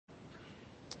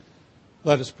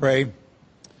Let us pray.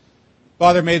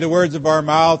 Father, may the words of our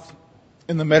mouth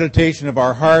and the meditation of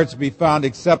our hearts be found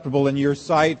acceptable in your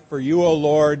sight, for you, O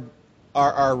Lord,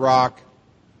 are our rock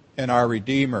and our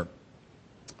Redeemer.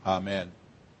 Amen.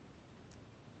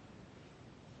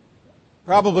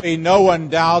 Probably no one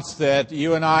doubts that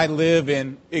you and I live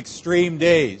in extreme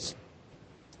days.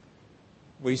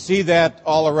 We see that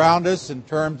all around us in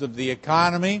terms of the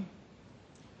economy.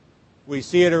 We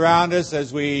see it around us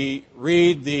as we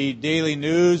read the daily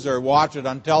news or watch it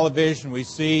on television. We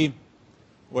see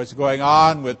what's going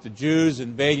on with the Jews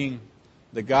invading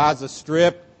the Gaza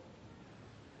Strip.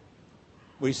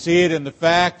 We see it in the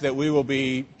fact that we will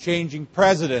be changing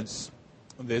presidents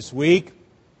this week.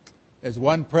 As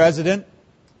one president,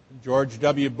 George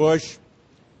W. Bush,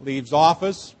 leaves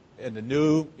office, and the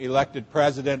new elected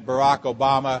president, Barack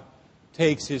Obama,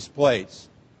 takes his place.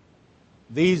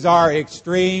 These are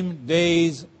extreme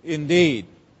days indeed.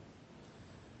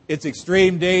 It's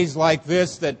extreme days like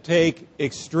this that take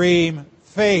extreme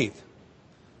faith.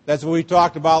 That's what we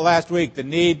talked about last week, the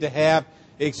need to have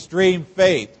extreme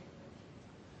faith.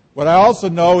 What I also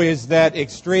know is that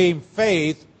extreme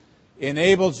faith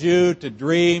enables you to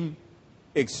dream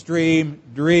extreme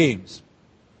dreams.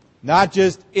 Not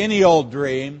just any old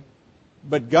dream,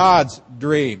 but God's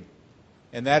dream.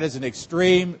 And that is an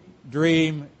extreme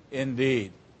dream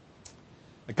indeed.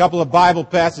 A couple of Bible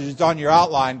passages on your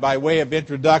outline by way of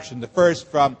introduction. The first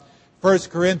from 1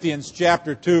 Corinthians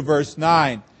chapter 2, verse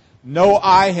 9. No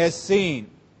eye has seen,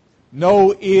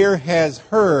 no ear has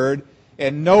heard,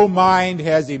 and no mind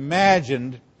has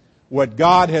imagined what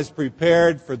God has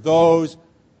prepared for those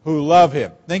who love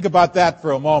Him. Think about that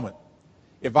for a moment.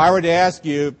 If I were to ask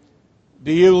you,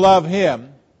 do you love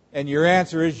Him? And your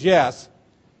answer is yes,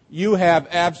 you have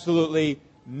absolutely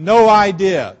no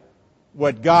idea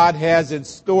what God has in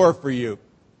store for you.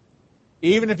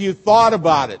 Even if you thought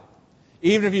about it,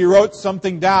 even if you wrote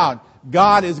something down,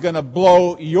 God is going to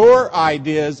blow your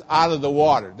ideas out of the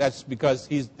water. That's because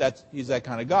He's that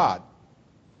kind of God.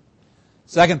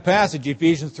 Second passage,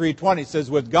 Ephesians 3:20 says,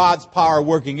 with God's power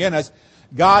working in us,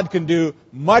 God can do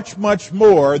much, much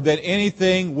more than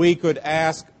anything we could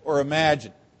ask or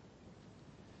imagine.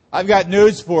 I've got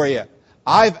news for you.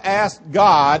 I've asked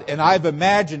God and I've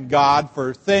imagined God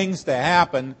for things to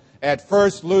happen at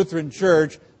First Lutheran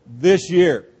Church this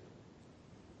year.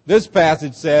 This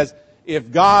passage says,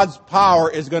 if God's power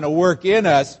is going to work in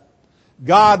us,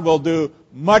 God will do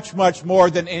much, much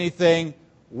more than anything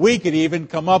we could even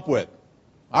come up with.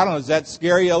 I don't know, does that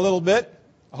scare you a little bit?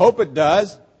 I hope it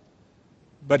does.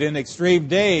 But in extreme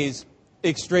days,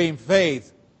 extreme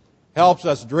faith helps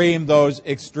us dream those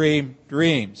extreme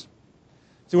dreams.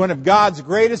 So one of God's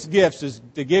greatest gifts is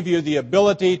to give you the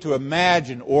ability to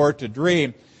imagine or to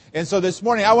dream. And so this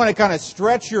morning I want to kind of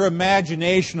stretch your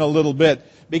imagination a little bit,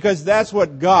 because that's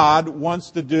what God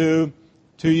wants to do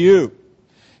to you.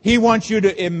 He wants you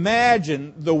to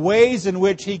imagine the ways in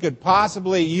which He could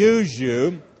possibly use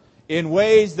you in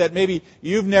ways that maybe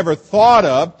you've never thought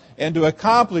of. And to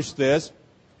accomplish this,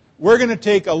 we're going to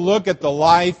take a look at the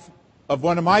life of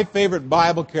one of my favorite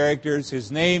Bible characters.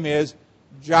 His name is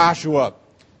Joshua.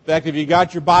 In fact, if you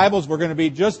got your Bibles, we're going to be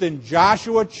just in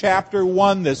Joshua chapter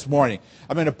 1 this morning.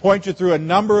 I'm going to point you through a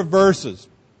number of verses.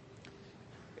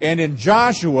 And in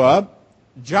Joshua,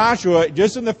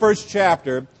 just in the first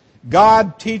chapter,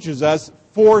 God teaches us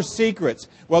 4 secrets.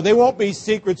 Well, they won't be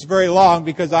secrets very long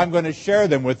because I'm going to share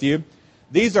them with you.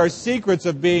 These are secrets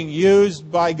of being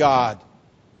used by God.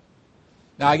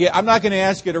 Now, again, I'm not going to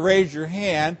ask you to raise your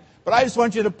hand, but I just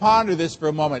want you to ponder this for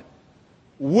a moment.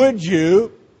 Would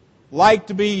you like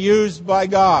to be used by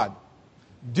God?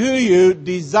 Do you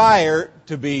desire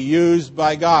to be used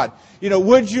by God?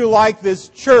 Would you like this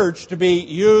church to be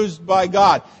used by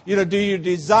God? Do you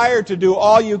desire to do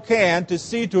all you can to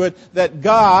see to it that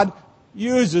God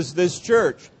uses this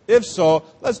church? If so,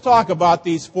 let's talk about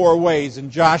these 4 ways in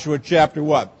Joshua chapter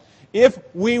 1. If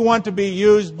we want to be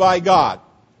used by God,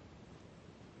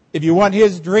 if you want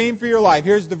His dream for your life,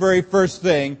 here's the very first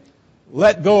thing.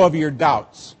 Let go of your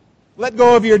doubts. Let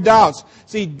go of your doubts.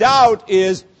 See, doubt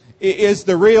is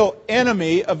the real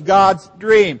enemy of God's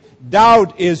dream.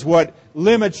 Doubt is what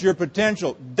limits your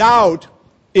potential. Doubt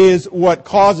is what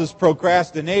causes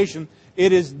procrastination.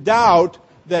 It is doubt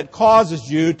that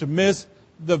causes you to miss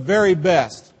the very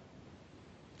best.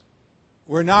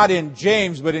 We're not in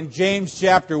James, but in James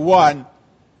chapter 1,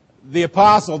 the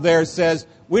apostle there says,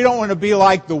 we don't want to be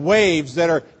like the waves that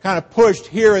are kind of pushed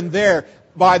here and there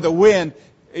by the wind.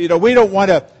 We don't want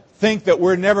to think that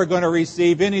we're never going to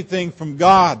receive anything from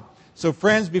God. So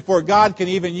friends, before God can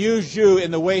even use you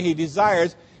in the way He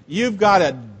desires, you've got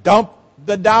to dump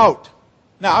the doubt.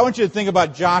 Now, I want you to think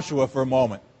about Joshua for a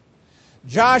moment.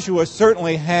 Joshua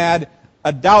certainly had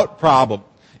a doubt problem.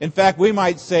 In fact, we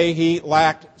might say he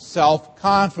lacked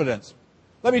self-confidence.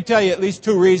 Let me tell you at least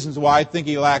two reasons why I think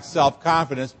he lacked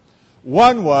self-confidence.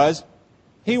 One was,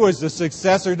 he was the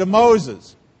successor to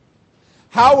Moses.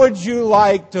 How would you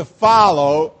like to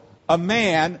follow a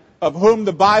man of whom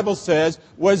the Bible says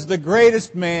was the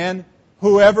greatest man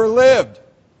who ever lived?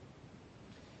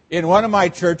 In one of my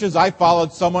churches, I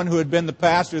followed someone who had been the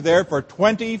pastor there for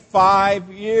 25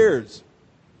 years.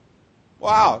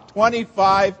 Wow,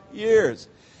 25 years.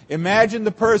 Imagine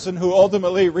the person who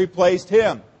ultimately replaced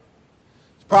him.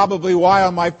 It's probably why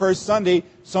on my first Sunday,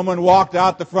 someone walked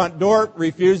out the front door,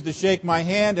 refused to shake my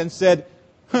hand, and said,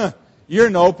 "You're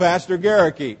no Pastor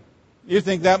Garricky." You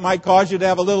think that might cause you to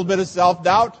have a little bit of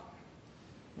self-doubt?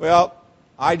 Well,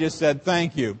 I just said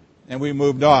thank you, and we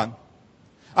moved on.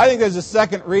 I think there's a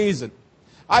second reason.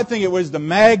 I think it was the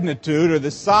magnitude or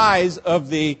the size of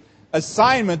the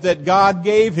assignment that God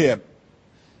gave him.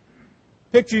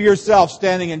 Picture yourself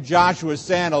standing in Joshua's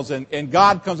sandals, and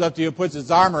God comes up to you and puts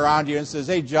his arm around you and says,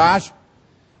 "Hey, Josh,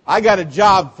 I got a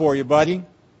job for you, buddy.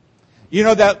 You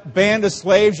know that band of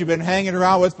slaves you've been hanging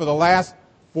around with for the last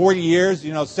 40 years,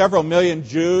 several million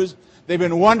Jews? They've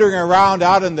been wandering around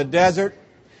out in the desert.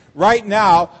 Right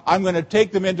now, I'm going to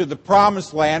take them into the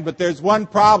promised land, but there's one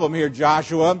problem here,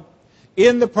 Joshua.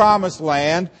 In the promised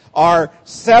land are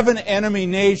 7 enemy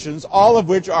nations, all of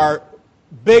which are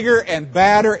bigger and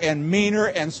badder and meaner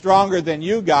and stronger than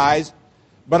you guys,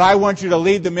 but I want you to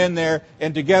lead them in there,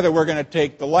 and together we're going to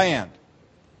take the land."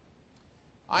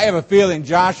 I have a feeling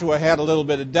Joshua had a little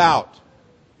bit of doubt,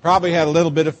 probably had a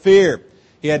little bit of fear.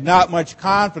 He had not much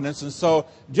confidence, and so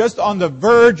just on the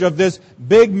verge of this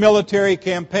big military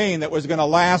campaign that was going to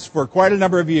last for quite a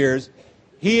number of years,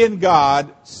 he and God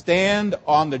stand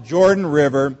on the Jordan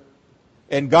River,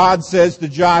 and God says to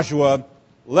Joshua,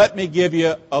 "Let me give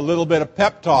you a little bit of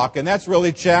pep talk," and that's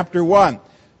really chapter 1.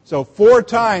 So 4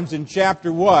 times in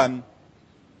chapter 1,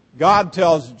 God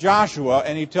tells Joshua,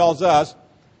 and he tells us,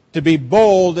 to be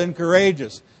bold and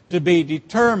courageous, to be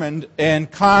determined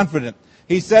and confident.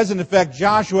 He says, in effect,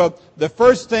 Joshua, the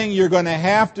first thing you're going to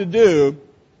have to do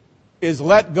is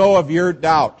let go of your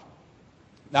doubt.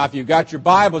 Now, if you've got your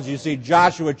Bibles, you see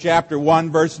Joshua chapter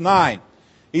 1, verse 9.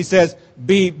 He says,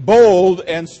 "Be bold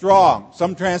and strong."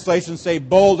 Some translations say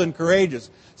bold and courageous.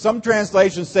 Some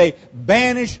translations say,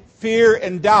 "Banish fear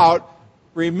and doubt.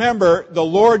 Remember, the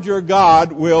Lord your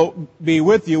God will be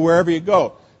with you wherever you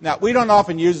go." Now, we don't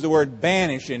often use the word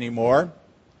banish anymore.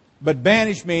 But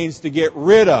banish means to get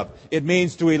rid of. It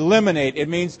means to eliminate. It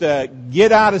means to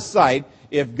get out of sight.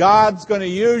 If God's going to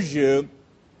use you,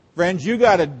 friends, you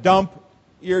got to dump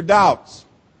your doubts.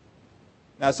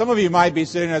 Now, some of you might be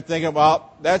sitting there thinking,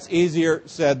 well, that's easier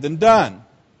said than done.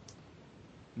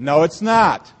 No, it's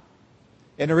not.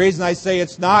 And the reason I say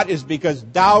it's not is because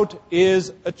doubt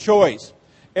is a choice.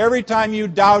 Every time you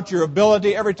doubt your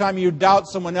ability, every time you doubt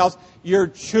someone else, you're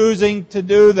choosing to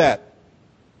do that.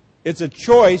 It's a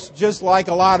choice, just like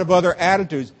a lot of other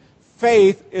attitudes.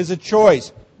 Faith is a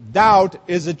choice. Doubt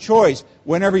is a choice.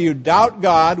 Whenever you doubt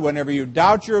God, whenever you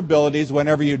doubt your abilities,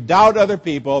 whenever you doubt other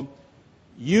people,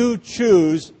 you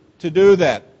choose to do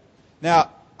that. Now,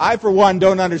 I, for one,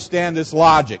 don't understand this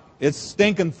logic. It's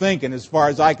stinking thinking as far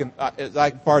as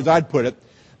I'd put it.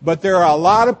 But there are a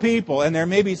lot of people, and there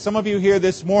may be some of you here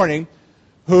this morning,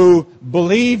 who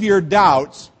believe your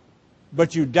doubts,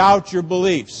 but you doubt your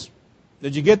beliefs.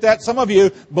 Did you get that? Some of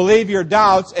you believe your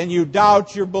doubts and you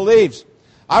doubt your beliefs.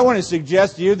 I want to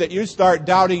suggest to you that you start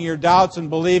doubting your doubts and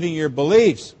believing your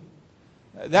beliefs.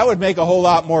 That would make a whole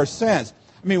lot more sense.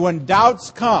 I mean, when doubts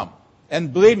come,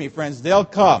 and believe me, friends, they'll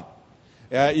come.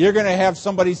 You're going to have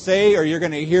somebody say, or you're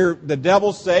going to hear the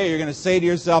devil say, or you're going to say to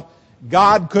yourself,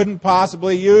 "God couldn't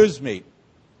possibly use me."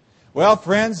 Well,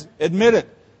 friends, admit it.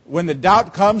 When the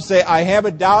doubt comes, say, "I have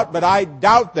a doubt, but I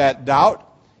doubt that doubt."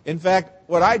 In fact,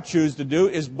 what I choose to do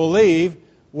is believe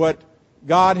what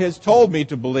God has told me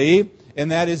to believe, and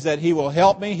that is that He will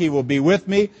help me, He will be with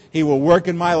me, He will work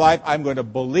in my life. I'm going to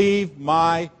believe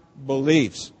my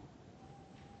beliefs.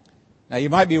 Now, you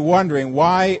might be wondering,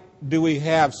 why do we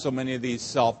have so many of these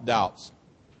self-doubts?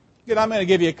 Again, I'm going to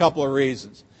give you a couple of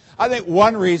reasons. I think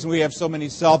one reason we have so many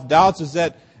self-doubts is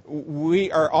that we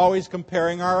are always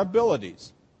comparing our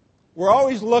abilities. We're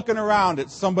always looking around at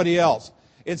somebody else.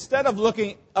 Instead of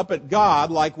looking up at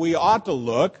God like we ought to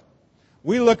look,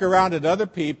 we look around at other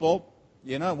people.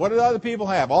 What do other people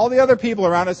have? All the other people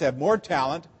around us have more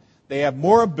talent. They have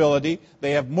more ability.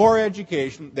 They have more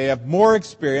education. They have more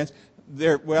experience.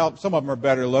 some of them are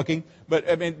better looking, but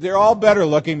I mean, they're all better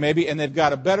looking maybe, and they've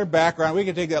got a better background. We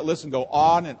can take that list and go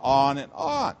on and on and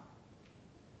on.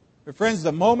 But friends,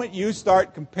 the moment you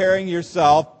start comparing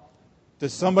yourself to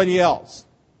somebody else,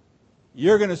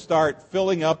 you're going to start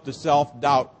filling up the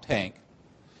self-doubt tank.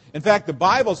 In fact, the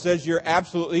Bible says you're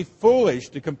absolutely foolish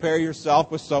to compare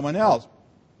yourself with someone else.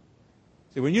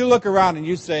 See, when you look around and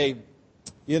you say,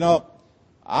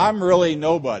 I'm really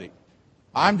nobody.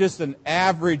 I'm just an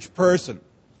average person.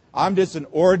 I'm just an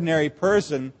ordinary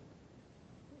person.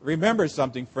 Remember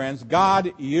something, friends.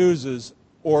 God uses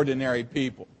ordinary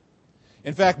people.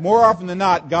 In fact, more often than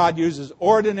not, God uses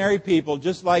ordinary people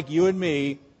just like you and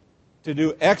me to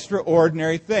do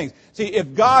extraordinary things. See,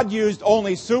 if God used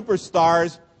only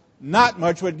superstars, not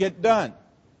much would get done.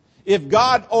 If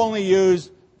God only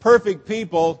used perfect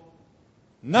people,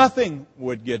 nothing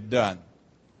would get done.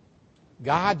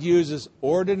 God uses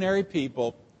ordinary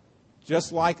people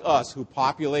just like us who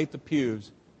populate the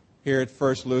pews here at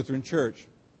First Lutheran Church.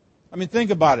 I mean, think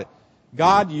about it.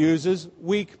 God uses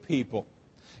weak people.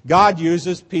 God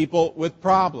uses people with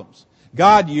problems.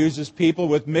 God uses people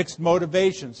with mixed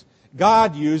motivations.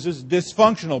 God uses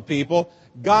dysfunctional people.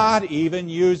 God even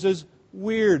uses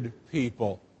weird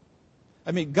people.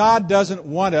 I mean, God doesn't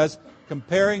want us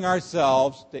comparing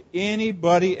ourselves to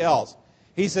anybody else.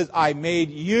 He says, I made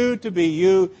you to be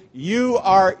you. You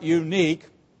are unique.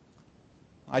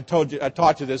 I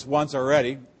taught you this once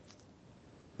already.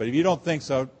 But if you don't think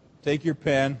so, take your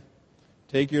pen,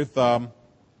 take your thumb,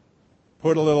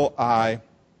 put a little eye,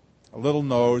 a little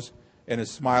nose, and a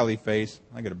smiley face.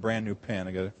 I got a brand new pen.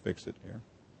 I got to fix it here.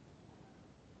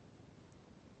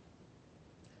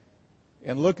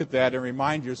 And look at that and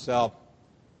remind yourself,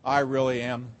 I really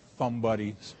am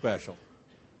somebody special.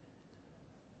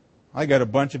 I got a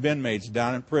bunch of inmates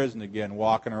down in prison again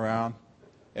walking around,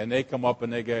 and they come up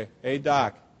and they go, hey,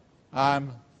 Doc,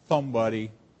 I'm somebody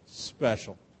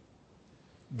special.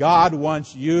 God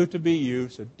wants you to be you,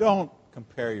 so don't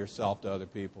compare yourself to other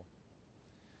people.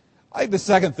 I think the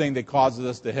second thing that causes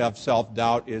us to have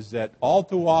self-doubt is that all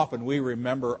too often we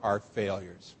remember our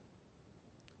failures.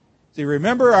 See,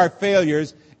 remember our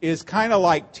failures is kind of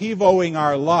like TiVoing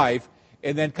our life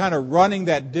and then kind of running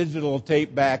that digital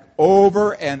tape back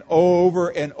over and over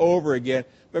and over again.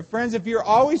 But friends, if you're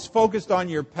always focused on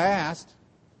your past,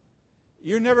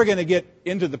 you're never going to get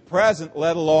into the present,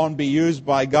 let alone be used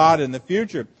by God in the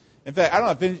future. In fact, I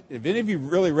don't know if any of you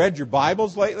really read your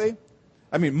Bibles lately.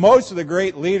 I mean, most of the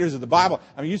great leaders of the Bible.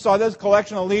 I mean, you saw this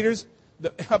collection of leaders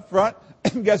up front.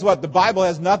 And guess what? The Bible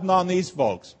has nothing on these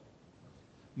folks.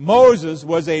 Moses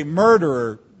was a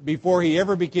murderer before he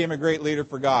ever became a great leader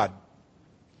for God.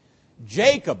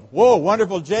 Jacob,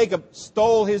 wonderful Jacob,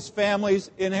 stole his family's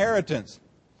inheritance.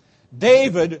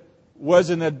 David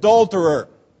was an adulterer,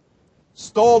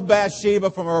 stole Bathsheba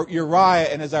from Uriah,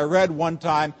 and as I read one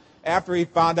time, after he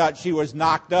found out she was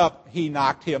knocked up, he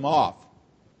knocked him off.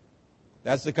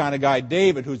 That's the kind of guy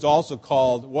David, who's also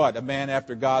called, what? A man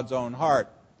after God's own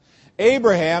heart.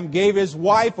 Abraham gave his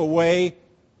wife away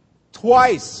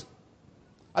twice.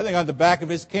 I think on the back of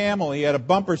his camel he had a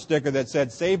bumper sticker that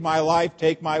said, save my life,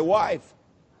 take my wife.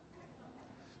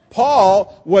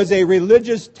 Paul was a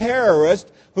religious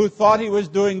terrorist who thought he was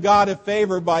doing God a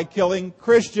favor by killing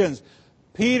Christians.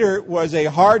 Peter was a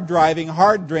hard-driving,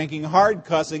 hard-drinking,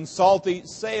 hard-cussing, salty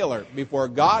sailor before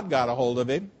God got a hold of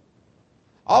him.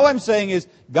 All I'm saying is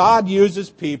God uses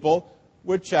people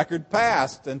with checkered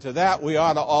past, and to that we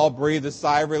ought to all breathe a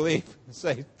sigh of relief and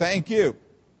say, thank you.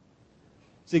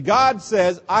 See, God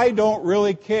says, I don't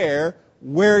really care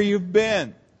where you've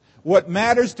been. What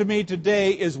matters to me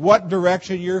today is what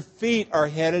direction your feet are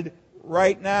headed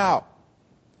right now.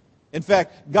 In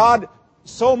fact, God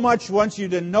so much wants you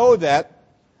to know that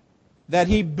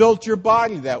He built your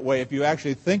body that way, if you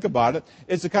actually think about it.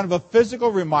 It's a kind of a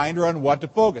physical reminder on what to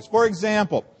focus. For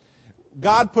example,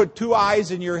 God put two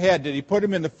eyes in your head. Did He put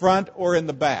them in the front or in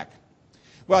the back?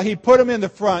 Well, He put them in the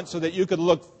front so that you could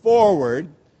look forward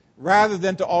rather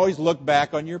than to always look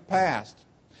back on your past.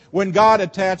 When God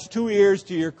attached two ears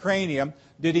to your cranium,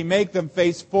 did He make them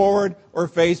face forward or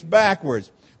face backwards?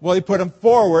 Well, He put them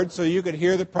forward so you could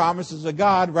hear the promises of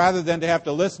God rather than to have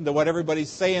to listen to what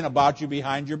everybody's saying about you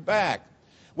behind your back.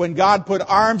 When God put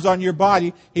arms on your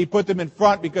body, He put them in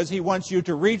front because He wants you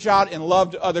to reach out in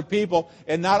love to other people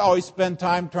and not always spend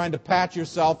time trying to pat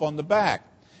yourself on the back.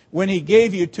 When He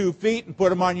gave you 2 feet and put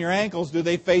them on your ankles, do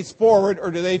they face forward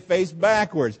or do they face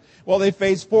backwards? Well, they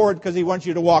face forward because He wants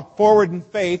you to walk forward in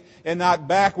faith and not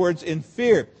backwards in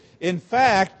fear. In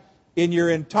fact, in your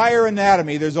entire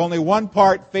anatomy, there's only one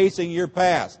part facing your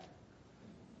past.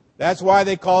 That's why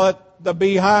they call it the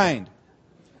behind.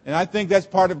 And I think that's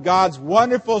part of God's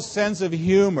wonderful sense of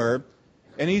humor.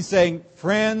 And He's saying,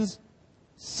 friends,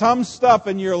 some stuff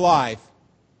in your life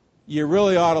you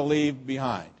really ought to leave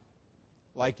behind,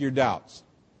 like your doubts.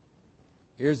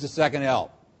 Here's the second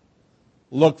L.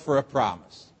 Look for a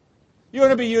promise. You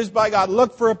want to be used by God?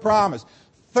 Look for a promise.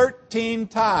 13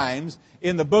 times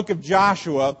in the book of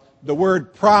Joshua, the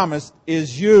word promise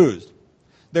is used.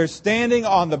 They're standing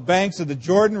on the banks of the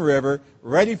Jordan River,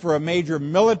 ready for a major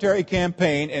military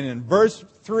campaign. And in verse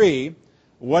 3,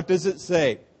 what does it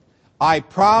say? I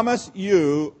promise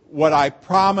you what I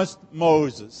promised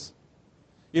Moses.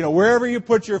 You know, wherever you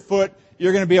put your foot,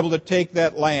 you're going to be able to take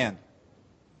that land.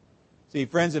 See,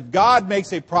 friends, if God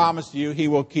makes a promise to you, He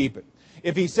will keep it.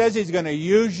 If He says He's going to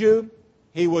use you,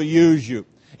 He will use you.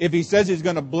 If He says He's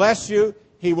going to bless you,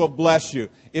 He will bless you.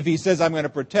 If He says, I'm going to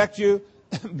protect you,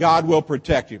 God will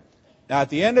protect you. Now, at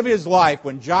the end of his life,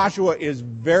 when Joshua is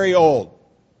very old,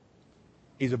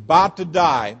 he's about to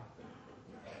die,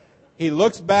 he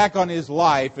looks back on his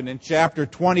life, and in chapter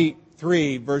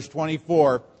 23, verse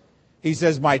 24, he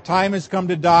says, my time has come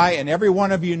to die, and every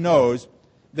one of you knows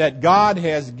that God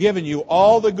has given you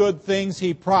all the good things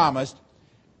He promised.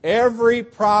 Every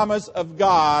promise of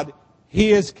God He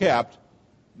has kept.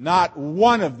 Not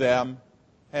one of them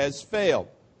has failed.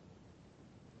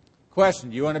 Question,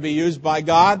 do you want to be used by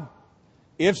God?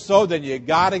 If so, then you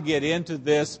got to get into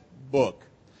this book.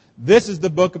 This is the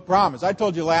book of promise. I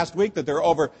told you last week that there are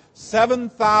over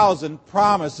 7,000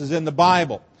 promises in the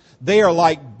Bible. They are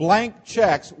like blank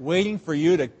checks waiting for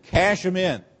you to cash them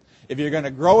in. If you're going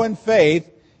to grow in faith,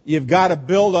 you've got to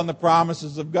build on the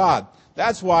promises of God.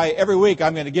 That's why every week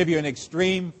I'm going to give you an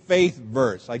extreme faith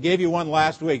verse. I gave you one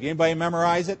last week. Anybody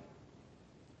memorize it?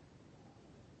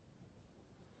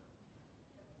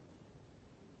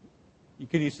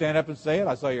 Can you stand up and say it?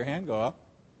 I saw your hand go up.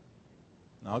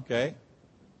 Okay.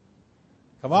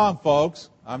 Come on, folks.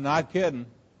 I'm not kidding.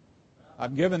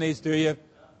 I'm giving these to you.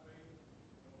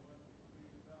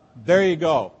 There you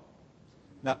go.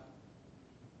 Now,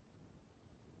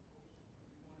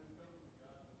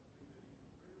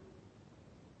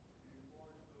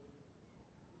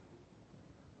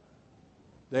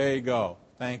 there you go.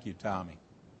 Thank you, Tommy.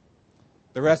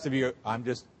 The rest of you, I'm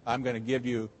going to give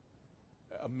you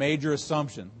a major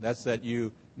assumption. That's that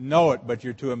you know it, but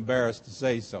you're too embarrassed to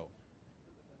say so.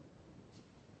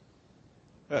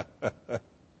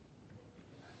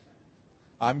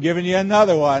 I'm giving you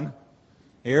another one.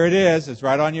 Here it is. It's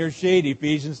right on your sheet,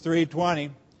 Ephesians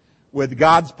 3:20. With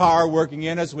God's power working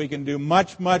in us, we can do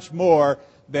much, much more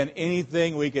than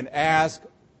anything we can ask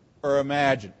or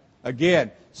imagine.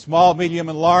 Again, small, medium,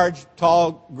 and large,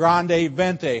 tall, grande,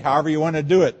 vente, however you want to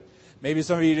do it. Maybe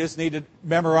some of you just need to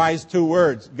memorize 2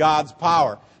 words, God's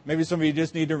power. Maybe some of you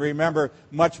just need to remember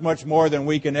much, much more than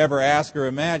we can ever ask or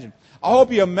imagine. I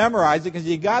hope you memorize it because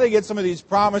you got to get some of these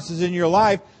promises in your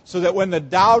life so that when the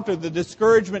doubt or the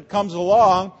discouragement comes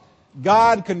along,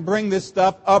 God can bring this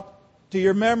stuff up to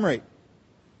your memory.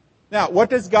 Now, what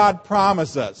does God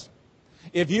promise us?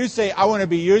 If you say, I want to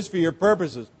be used for your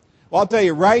purposes, well, I'll tell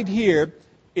you right here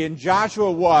in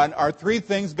Joshua 1 are 3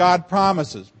 things God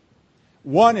promises.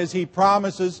 One is He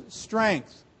promises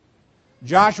strength.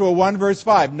 Joshua 1 verse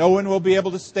 5, no one will be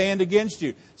able to stand against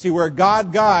you. See, where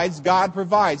God guides, God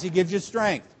provides. He gives you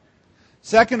strength.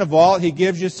 Second of all, He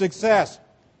gives you success.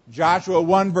 Joshua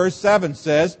 1 verse 7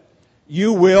 says,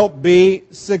 you will be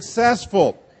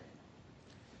successful.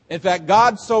 In fact,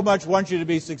 God so much wants you to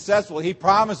be successful, He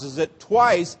promises it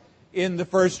twice in the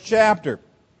first chapter.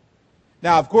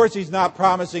 Now, of course, He's not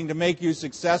promising to make you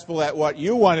successful at what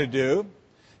you want to do.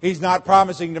 He's not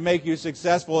promising to make you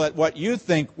successful at what you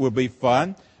think will be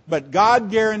fun. But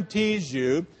God guarantees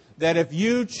you that if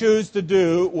you choose to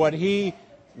do what He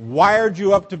wired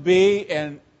you up to be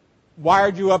and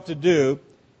wired you up to do,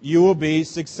 you will be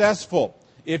successful.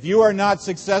 If you are not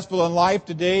successful in life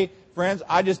today, friends,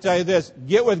 I just tell you this,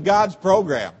 get with God's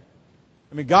program.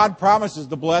 I mean, God promises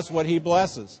to bless what He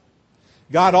blesses.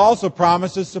 God also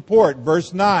promises support.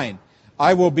 Verse 9,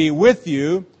 I will be with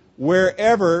you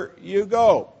wherever you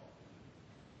go.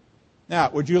 Now,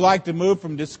 would you like to move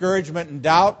from discouragement and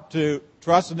doubt to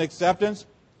trust and acceptance?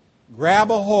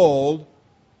 Grab a hold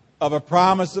of a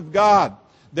promise of God.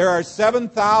 There are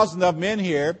 7,000 of them in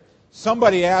here.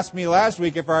 Somebody asked me last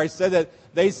week if I said that.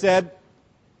 They said,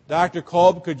 Dr.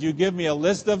 Kolb, could you give me a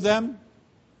list of them?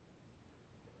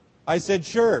 I said,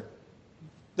 sure.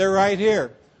 They're right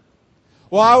here.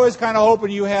 Well, I was kind of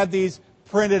hoping you had these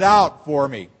printed out for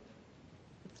me.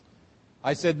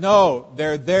 I said, no,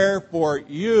 they're there for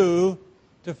you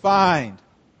to find.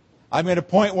 I'm going to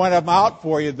point one of them out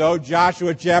for you, though,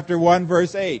 Joshua chapter 1,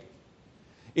 verse 8.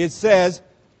 It says,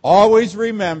 Always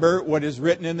remember what is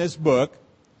written in this book.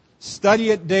 Study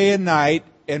it day and night,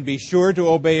 and be sure to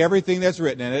obey everything that's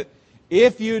written in it.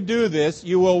 If you do this,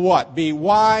 you will what? Be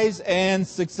wise and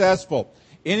successful.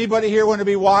 Anybody here want to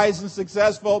be wise and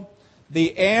successful?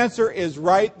 The answer is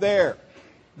right there.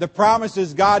 The promise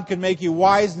is God can make you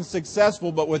wise and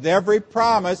successful, but with every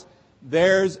promise,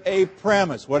 there's a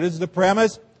premise. What is the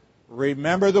premise?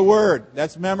 Remember the Word.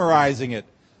 That's memorizing it.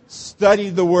 Study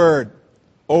the Word.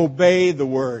 Obey the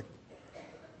Word.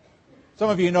 Some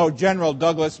of you know General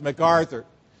Douglas MacArthur.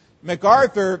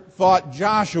 MacArthur thought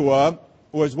Joshua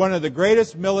was one of the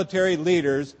greatest military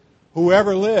leaders who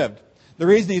ever lived. The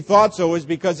reason he thought so was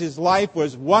because his life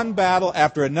was one battle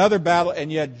after another battle,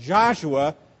 and yet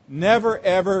Joshua never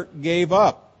ever gave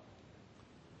up.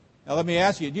 Now let me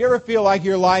ask you, do you ever feel like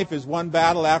your life is one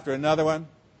battle after another one?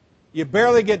 You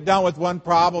barely get done with one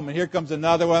problem, and here comes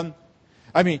another one.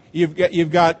 I mean,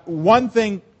 you've got one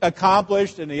thing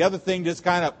accomplished, and the other thing just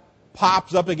kind of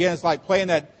pops up again. It's like playing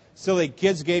that silly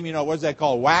kids game, what's that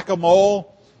called? Whack-a-mole.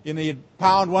 You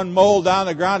pound one mole down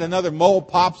the ground, another mole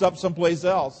pops up someplace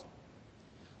else.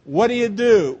 What do you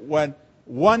do when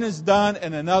one is done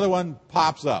and another one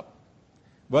pops up?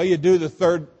 Well, you do the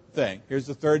third thing. Here's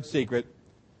the third secret.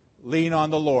 Lean on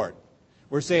the Lord.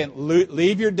 We're saying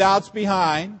leave your doubts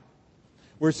behind.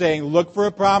 We're saying look for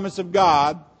a promise of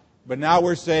God. But now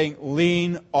we're saying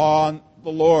lean on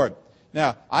the Lord.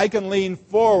 Now, I can lean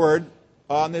forward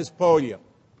on this podium.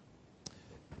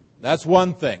 That's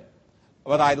one thing.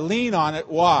 But I lean on it.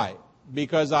 Why?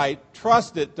 Because I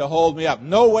trust it to hold me up.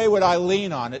 No way would I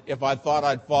lean on it if I thought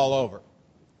I'd fall over.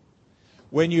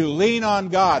 When you lean on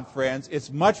God, friends,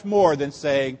 it's much more than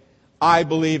saying, I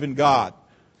believe in God.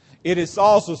 It is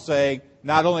also saying,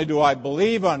 not only do I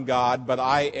believe on God, but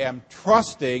I am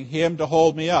trusting Him to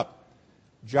hold me up.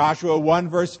 Joshua 1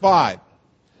 verse 5.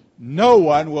 No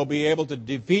one will be able to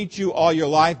defeat you all your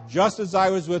life, just as I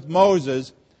was with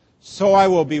Moses, so I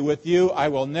will be with you. I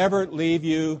will never leave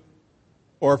you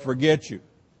or forget you.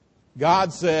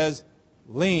 God says,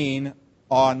 lean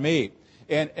on me.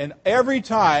 And every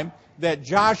time that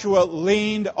Joshua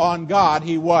leaned on God,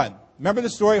 he won. Remember the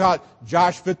story how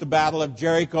Josh fit the battle of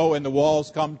Jericho and the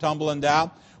walls come tumbling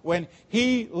down? When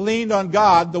he leaned on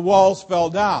God, the walls fell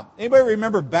down. Anybody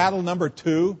remember battle number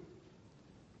 2?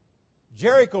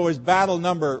 Jericho was battle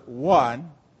number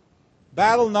 1.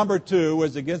 Battle number 2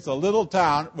 was against a little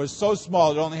town. It was so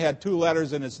small it only had 2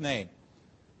 letters in its name.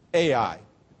 Ai.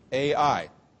 Ai.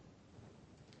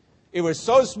 It was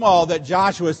so small that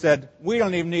Joshua said, we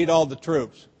don't even need all the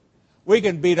troops. We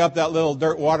can beat up that little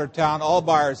dirt water town all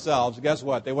by ourselves. Guess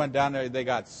what? They went down there, they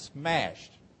got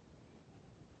smashed.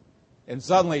 And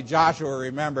suddenly Joshua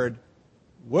remembered,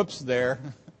 whoops there,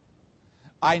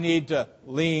 I need to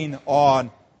lean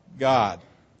on God.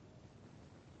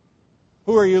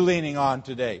 Who are you leaning on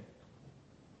today?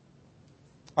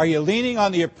 Are you leaning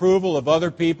on the approval of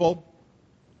other people?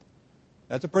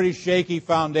 That's a pretty shaky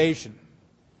foundation.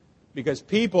 Because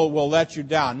people will let you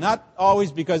down. Not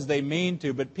always because they mean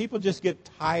to, but people just get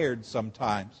tired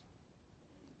sometimes.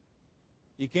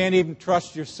 You can't even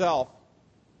trust yourself.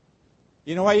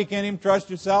 You know why you can't even trust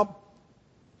yourself?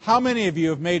 How many of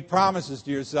you have made promises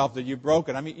to yourself that you've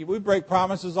broken? I mean, we break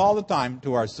promises all the time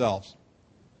to ourselves.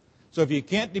 So if you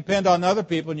can't depend on other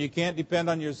people and you can't depend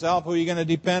on yourself, who are you going to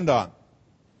depend on?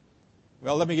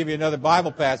 Well, let me give you another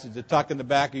Bible passage to tuck in the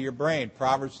back of your brain.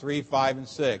 Proverbs 3, 5, and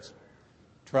 6.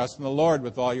 Trust in the Lord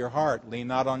with all your heart. Lean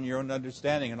not on your own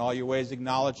understanding. In all your ways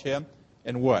acknowledge Him.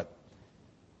 And what?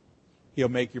 He'll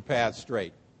make your path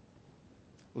straight.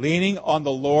 Leaning on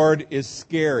the Lord is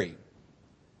scary.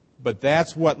 But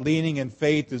that's what leaning in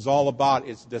faith is all about.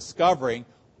 It's discovering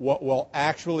what will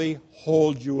actually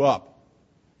hold you up.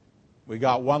 We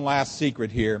got one last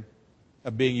secret here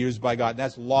of being used by God, and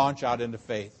that's launch out into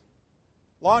faith.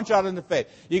 Launch out into faith.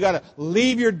 You got to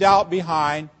leave your doubt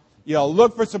behind.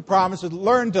 Look for some promises.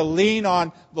 Learn to lean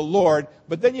on the Lord.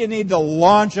 But then you need to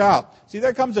launch out. See,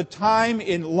 there comes a time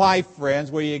in life,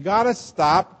 friends, where you got to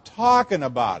stop talking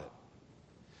about it.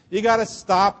 You got to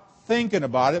stop thinking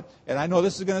about it. And I know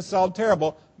this is going to sound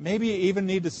terrible. Maybe you even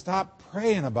need to stop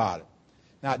praying about it.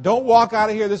 Now, don't walk out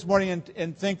of here this morning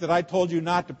and think that I told you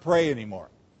not to pray anymore.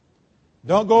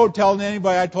 Don't go telling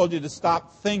anybody I told you to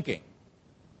stop thinking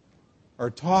or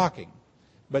talking.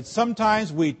 But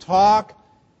sometimes we talk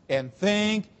and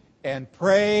think and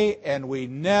pray, and we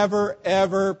never,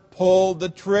 ever pull the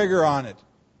trigger on it.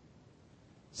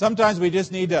 Sometimes we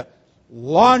just need to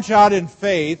launch out in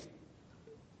faith,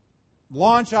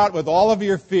 launch out with all of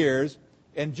your fears,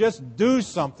 and just do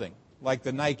something, like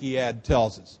the Nike ad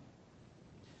tells us.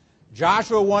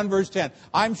 Joshua 1 verse 10.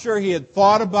 I'm sure he had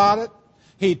thought about it.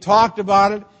 He talked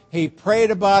about it. He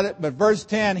prayed about it. But verse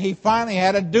 10, he finally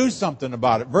had to do something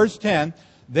about it. Verse 10,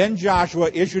 then Joshua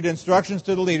issued instructions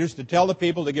to the leaders to tell the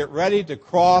people to get ready to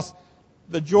cross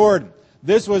the Jordan.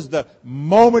 This was the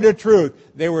moment of truth.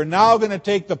 They were now going to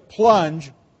take the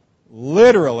plunge,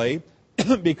 literally,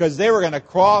 because they were going to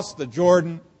cross the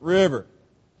Jordan River.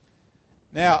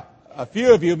 Now, a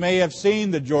few of you may have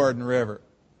seen the Jordan River.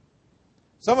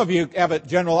 Some of you have a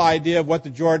general idea of what the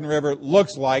Jordan River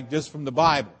looks like just from the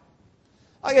Bible.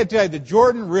 I got to tell you, the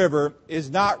Jordan River is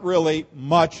not really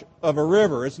much of a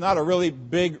river. It's not a really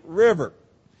big river.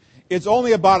 It's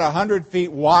only about 100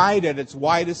 feet wide at its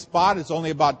widest spot. It's only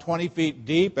about 20 feet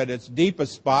deep at its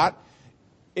deepest spot,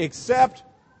 except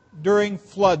during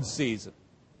flood season.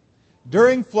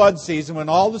 During flood season, when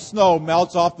all the snow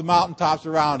melts off the mountaintops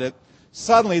around it,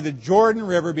 suddenly the Jordan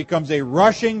River becomes a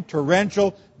rushing,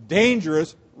 torrential,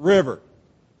 dangerous river.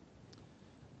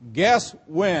 Guess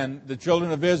when the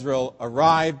children of Israel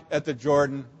arrived at the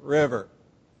Jordan River?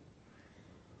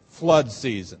 Flood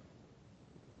season.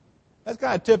 That's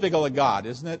kind of typical of God,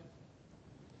 isn't it?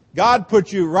 God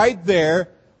puts you right there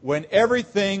when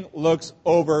everything looks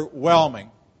overwhelming.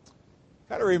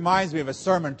 Kind of reminds me of a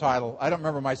sermon title. I don't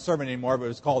remember my sermon anymore, but it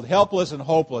was called Helpless and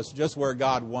Hopeless, Just Where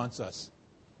God Wants Us.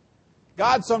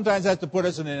 God sometimes has to put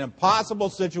us in an impossible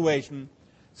situation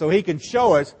so He can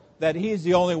show us that He's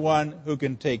the only one who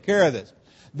can take care of this.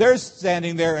 They're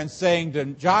standing there and saying to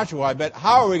Joshua, I bet,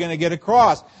 how are we going to get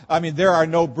across? I mean, there are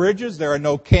no bridges, there are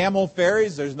no camel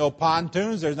ferries, there's no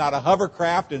pontoons, there's not a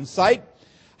hovercraft in sight.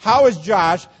 How is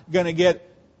Josh going to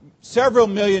get several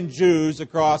million Jews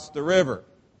across the river?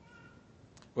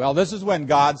 Well, this is when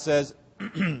God says,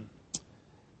 do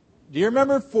you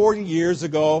remember 40 years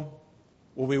ago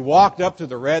when we walked up to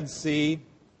the Red Sea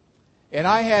and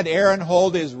I had Aaron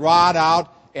hold his rod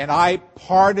out and I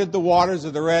parted the waters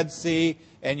of the Red Sea,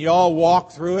 and you all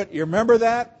walked through it? You remember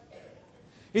that?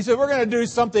 He said, we're going to do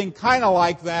something kind of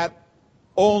like that,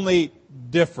 only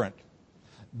different.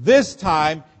 This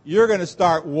time, you're going to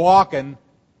start walking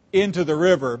into the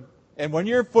river, and when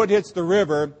your foot hits the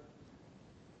river,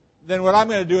 then what I'm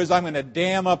going to do is I'm going to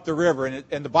dam up the river.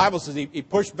 And the Bible says he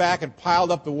pushed back and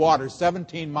piled up the water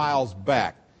 17 miles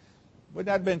back. Wouldn't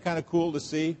that have been kind of cool to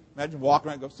see? Imagine walking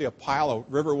around and go see a pile of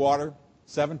river water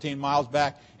 17 miles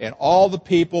back, and all the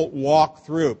people walk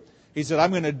through. He said, I'm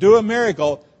going to do a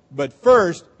miracle, but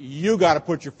first, you got to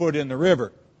put your foot in the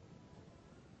river.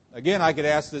 Again, I could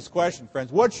ask this question,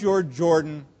 friends. What's your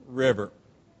Jordan River?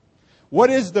 What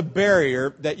is the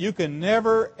barrier that you can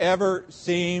never, ever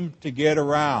seem to get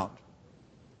around?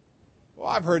 Well,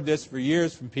 I've heard this for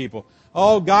years from people.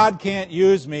 Oh, God can't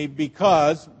use me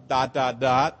because ...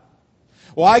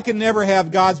 Well, I can never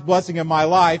have God's blessing in my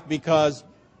life because ...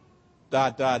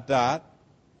 I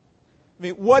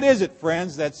mean, what is it,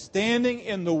 friends, that's standing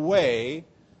in the way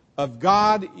of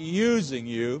God using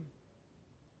you?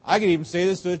 I could even say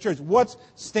this to the church. What's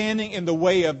standing in the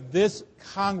way of this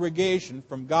congregation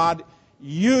from God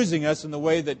using us in the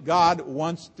way that God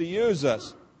wants to use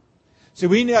us? See,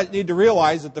 we need to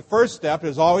realize that the first step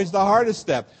is always the hardest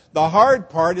step. The hard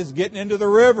part is getting into the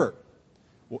river,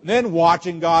 then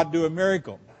watching God do a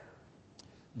miracle.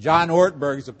 John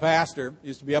Ortberg is a pastor,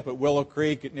 used to be up at Willow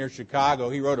Creek near Chicago.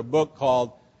 He wrote a book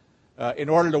called, In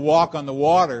Order to Walk on the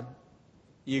Water,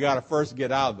 You Got to First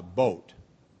Get Out of the Boat.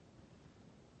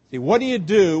 See, what do you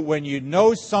do when you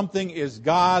know something is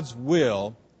God's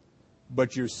will,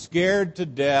 but you're scared to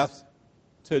death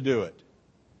to do it?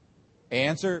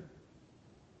 Answer,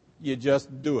 you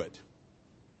just do it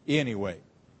anyway.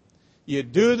 You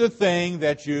do the thing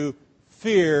that you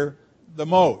fear the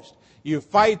most. You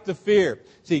fight the fear.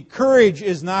 See, courage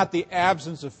is not the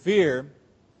absence of fear.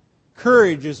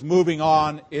 Courage is moving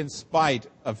on in spite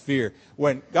of fear.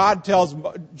 When God tells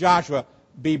Joshua,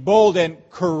 be bold and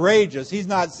courageous, He's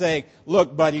not saying,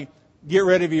 look, buddy, get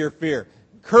rid of your fear.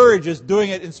 Courage is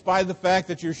doing it in spite of the fact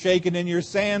that you're shaking in your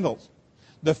sandals.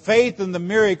 The faith and the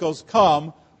miracles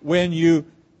come when you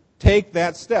take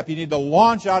that step. You need to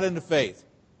launch out into faith.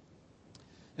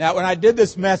 Now, when I did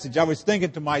this message, I was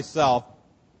thinking to myself,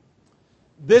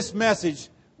 this message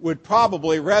would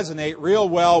probably resonate real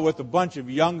well with a bunch of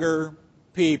younger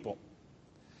people.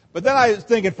 But then I was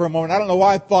thinking for a moment, I don't know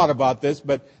why I thought about this,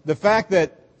 but the fact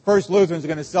that First Lutheran is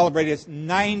going to celebrate its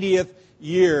 90th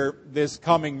year this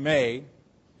coming May,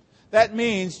 that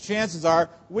means chances are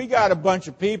we got a bunch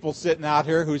of people sitting out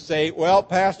here who say, well,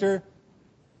 Pastor,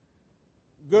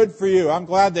 good for you. I'm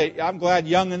glad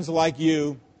young'uns like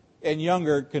you and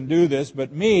younger can do this,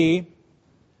 but me,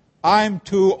 I'm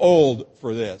too old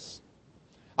for this.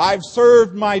 I've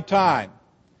served my time.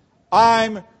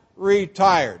 I'm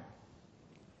retired.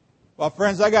 Well,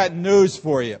 friends, I got news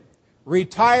for you.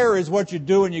 Retire is what you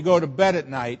do when you go to bed at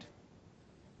night.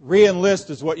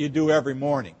 Re-enlist is what you do every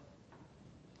morning.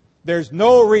 There's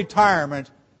no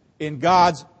retirement in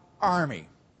God's army.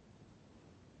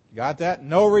 You got that?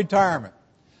 No retirement.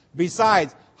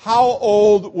 Besides, how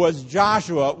old was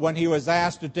Joshua when he was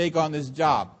asked to take on this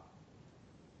job?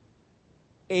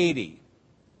 80.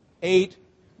 80.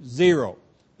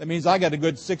 That means I got a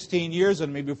good 16 years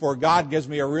in me before God gives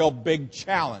me a real big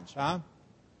challenge, huh?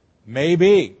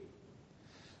 Maybe.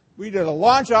 We did a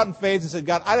launch out in faith and said,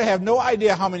 God, I have no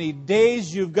idea how many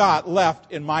days you've got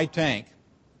left in my tank.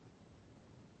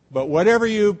 But whatever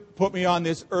you put me on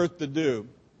this earth to do,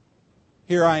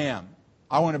 here I am.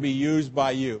 I want to be used by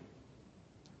you.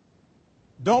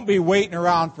 Don't be waiting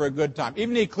around for a good time.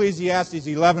 Even Ecclesiastes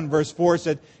 11 verse 4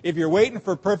 said, if you're waiting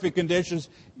for perfect conditions,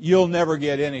 you'll never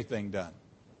get anything done.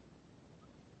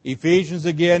 Ephesians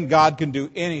again, God can do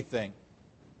anything.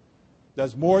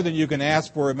 Does more than you can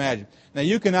ask for or imagine. Now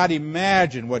you cannot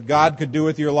imagine what God could do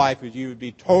with your life if you would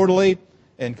be totally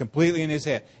and completely in His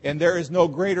hand. And there is no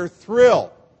greater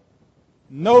thrill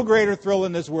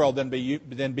in this world than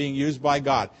being used by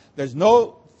God. There's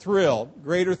no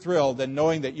greater thrill than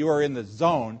knowing that you are in the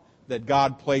zone that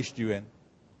God placed you in.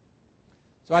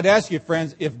 So I'd ask you,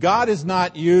 friends, if God is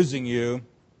not using you,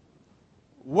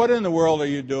 what in the world are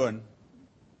you doing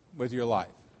with your life?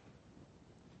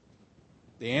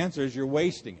 The answer is you're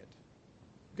wasting it.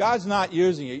 God's not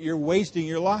using it. You're wasting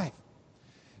your life.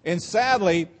 And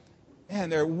sadly, man,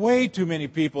 there are way too many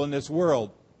people in this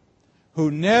world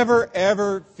who never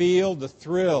ever feel the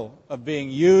thrill of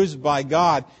being used by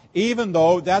God, even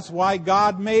though that's why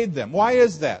God made them. Why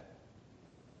is that?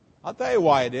 I'll tell you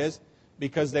why it is.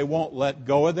 Because they won't let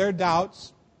go of their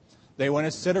doubts. They want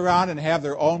to sit around and have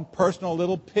their own personal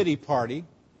little pity party.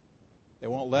 They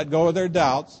won't let go of their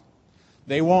doubts.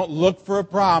 They won't look for a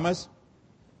promise.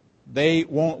 They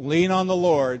won't lean on the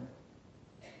Lord.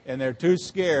 And they're too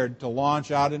scared to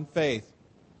launch out in faith.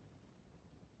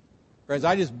 Friends,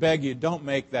 I just beg you, don't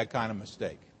make that kind of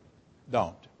mistake.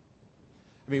 Don't.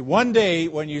 I mean, one day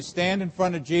when you stand in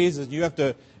front of Jesus and you have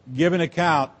to give an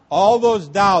account, all those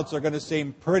doubts are going to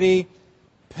seem pretty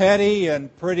petty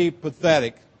and pretty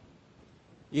pathetic.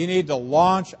 You need to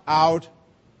launch out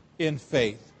in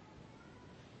faith.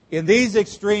 In these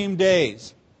extreme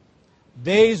days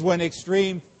when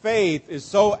extreme faith is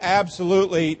so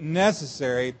absolutely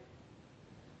necessary,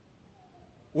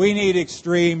 we need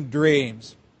extreme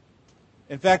dreams.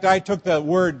 In fact, I took the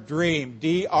word dream,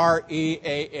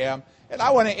 D-R-E-A-M, and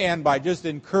I want to end by just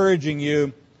encouraging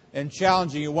you and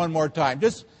challenging you one more time.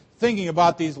 Just thinking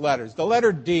about these letters. The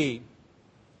letter D.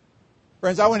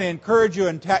 Friends, I want to encourage you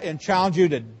and challenge you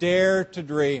to dare to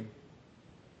dream.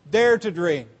 Dare to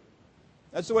dream.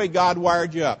 That's the way God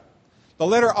wired you up. The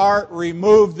letter R,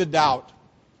 remove the doubt.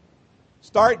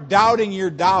 Start doubting your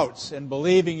doubts and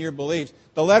believing your beliefs.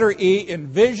 The letter E,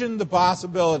 envision the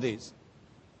possibilities.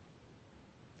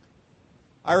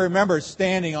 I remember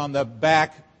standing on the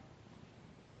back,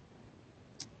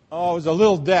 it was a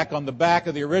little deck on the back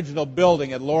of the original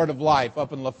building at Lord of Life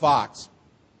up in La Fox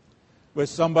with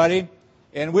somebody.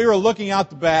 And we were looking out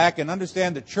the back and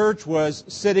understand the church was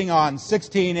sitting on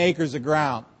 16 acres of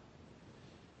ground.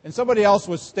 And somebody else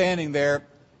was standing there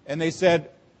and they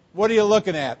said, what are you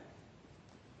looking at?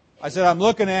 I said, I'm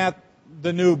looking at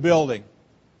the new building.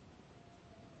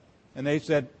 And they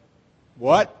said,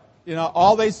 what? You know,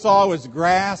 all they saw was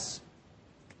grass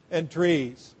and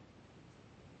trees.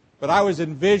 But I was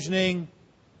envisioning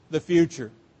the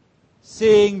future,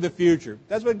 seeing the future.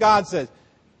 That's what God says.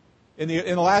 In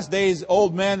the last days,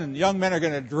 old men and young men are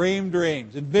going to dream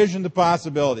dreams, envision the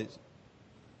possibilities.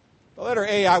 The letter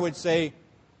A, I would say,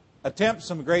 attempt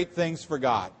some great things for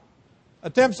God.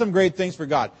 Attempt some great things for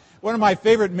God. One of my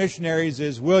favorite missionaries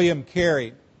is William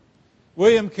Carey.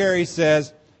 William Carey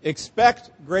says,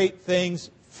 expect great things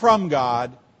from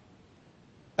God,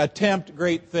 attempt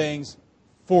great things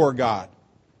for God.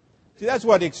 See, that's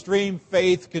what extreme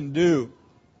faith can do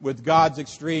with God's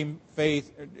extreme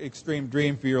faith, extreme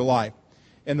dream for your life.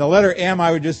 And the letter M,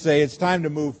 I would just say, it's time to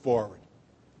move forward.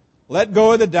 Let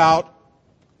go of the doubt.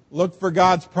 Look for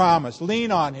God's promise.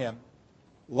 Lean on Him.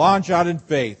 Launch out in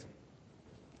faith.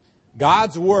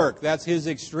 God's work, that's His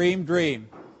extreme dream,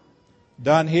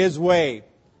 done His way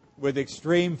with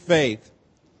extreme faith,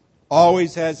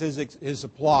 always has His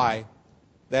supply.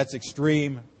 That's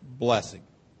extreme blessing.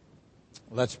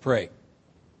 Let's pray.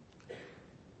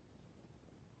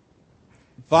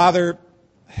 Father,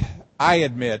 I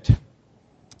admit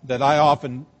that I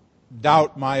often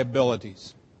doubt my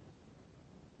abilities.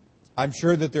 I'm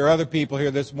sure that there are other people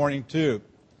here this morning too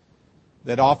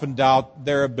that often doubt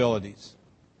their abilities.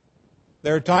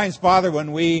 There are times, Father,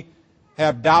 when we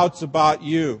have doubts about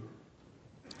you.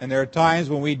 And there are times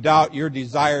when we doubt your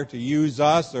desire to use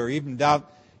us or even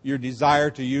doubt your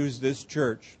desire to use this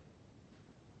church.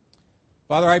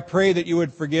 Father, I pray that you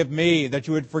would forgive me, that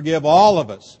you would forgive all of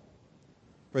us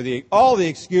for all the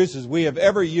excuses we have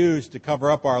ever used to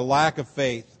cover up our lack of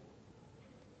faith.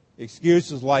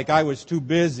 Excuses like I was too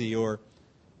busy, or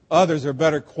others are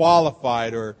better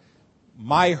qualified, or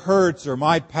my hurts or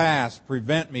my past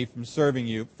prevent me from serving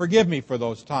you. Forgive me for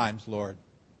those times, Lord.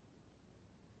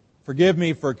 Forgive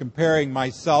me for comparing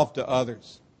myself to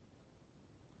others.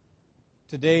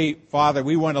 Today, Father,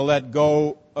 we want to let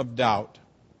go of doubt.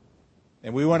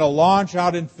 And we want to launch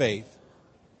out in faith.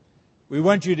 We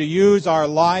want you to use our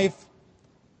life,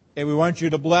 and we want you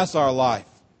to bless our life.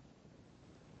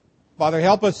 Father,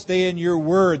 help us stay in your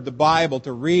word, the Bible,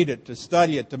 to read it, to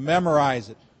study it, to memorize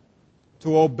it,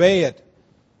 to obey it,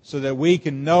 so that we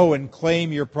can know and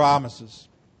claim your promises.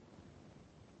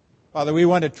 Father, we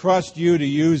want to trust you to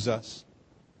use us.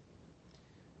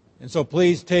 And so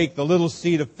please take the little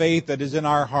seed of faith that is in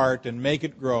our heart and make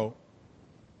it grow.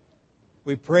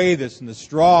 We pray this in the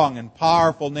strong and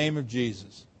powerful name of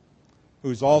Jesus,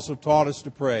 who's also taught us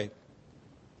to pray.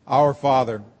 Our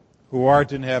Father, who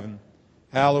art in heaven,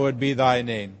 hallowed be thy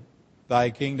name.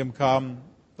 Thy kingdom come,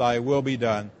 thy will be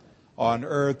done, on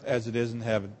earth as it is in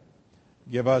heaven.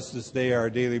 Give us this day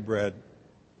our daily bread,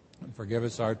 and forgive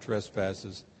us our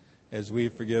trespasses, as we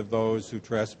forgive those who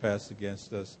trespass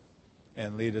against us.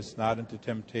 And lead us not into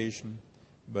temptation,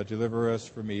 but deliver us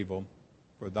from evil.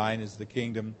 For thine is the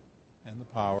kingdom, and the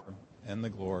power, and the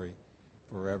glory,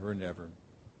 forever and ever.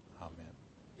 Amen.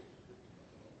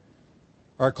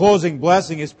 Our closing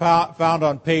blessing is found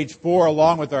on page 4,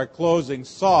 along with our closing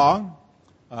song.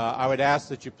 I would ask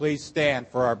that you please stand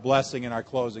for our blessing and our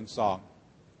closing song.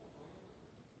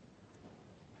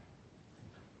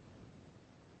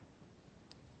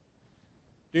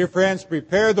 Dear friends,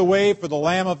 prepare the way for the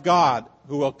Lamb of God,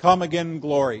 who will come again in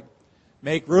glory.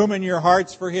 Make room in your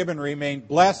hearts for him, and remain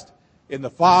blessed in the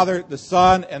Father, the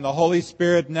Son, and the Holy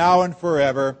Spirit, now and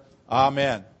forever.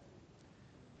 Amen.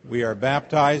 We are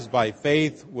baptized by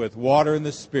faith with water and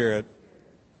the Spirit.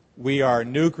 We are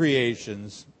new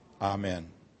creations. Amen.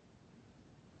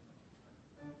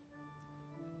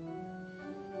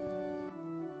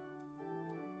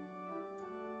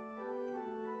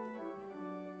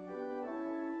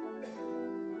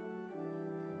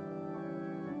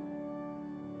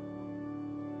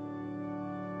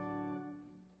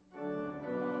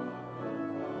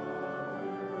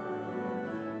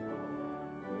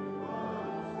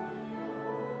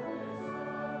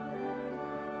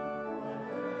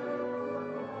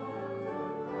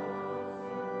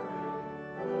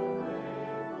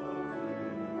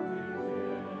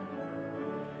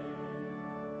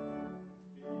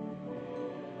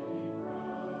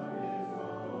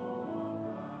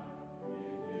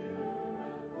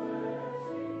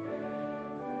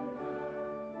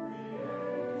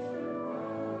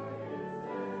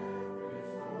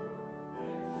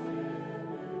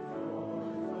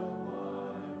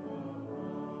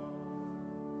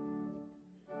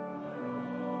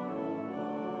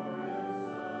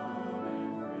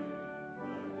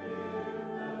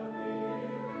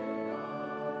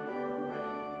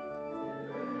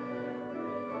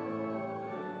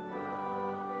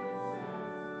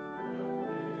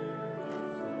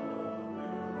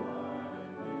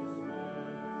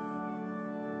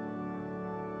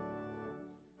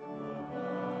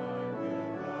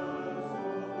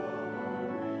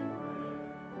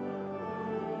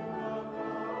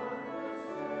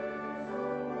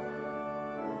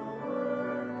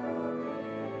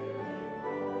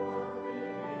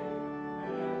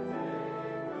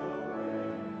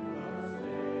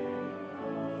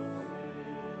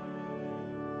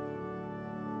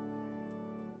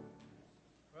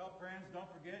 Friends, don't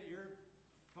forget you're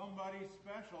somebody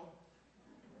special.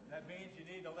 That means you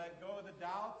need to let go of the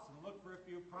doubts and look for a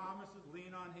few promises,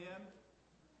 lean on him,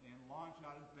 and launch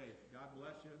out in faith. God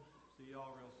bless you. See you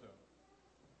all real soon.